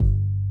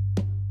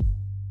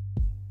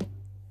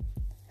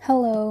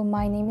Hello,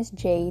 my name is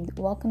Jade.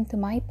 Welcome to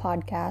my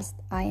podcast.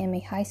 I am a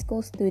high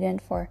school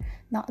student for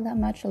not that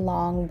much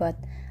long, but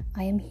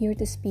I am here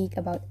to speak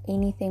about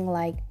anything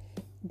like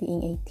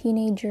being a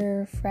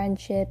teenager,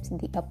 friendships,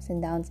 the ups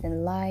and downs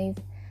in life,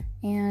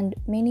 and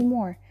many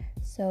more.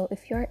 So,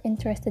 if you're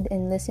interested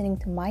in listening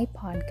to my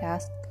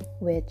podcast,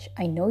 which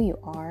I know you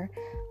are,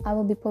 I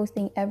will be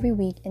posting every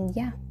week. And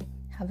yeah,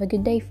 have a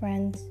good day,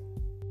 friends.